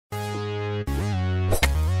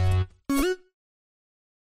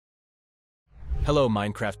Hello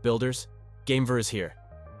Minecraft builders, Gamever is here.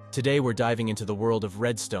 Today we're diving into the world of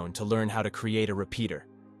redstone to learn how to create a repeater.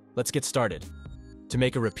 Let's get started. To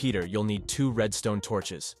make a repeater, you'll need 2 redstone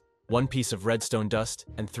torches, 1 piece of redstone dust,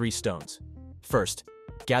 and 3 stones. First,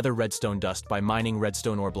 gather redstone dust by mining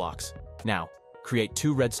redstone ore blocks. Now, create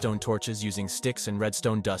 2 redstone torches using sticks and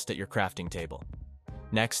redstone dust at your crafting table.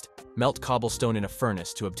 Next, melt cobblestone in a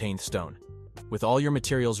furnace to obtain stone. With all your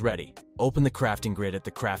materials ready, open the crafting grid at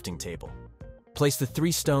the crafting table. Place the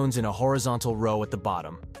 3 stones in a horizontal row at the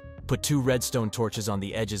bottom. Put 2 redstone torches on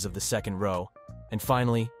the edges of the second row. And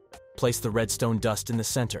finally, place the redstone dust in the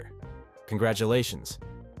center. Congratulations!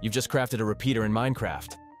 You've just crafted a repeater in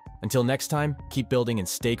Minecraft. Until next time, keep building and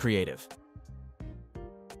stay creative.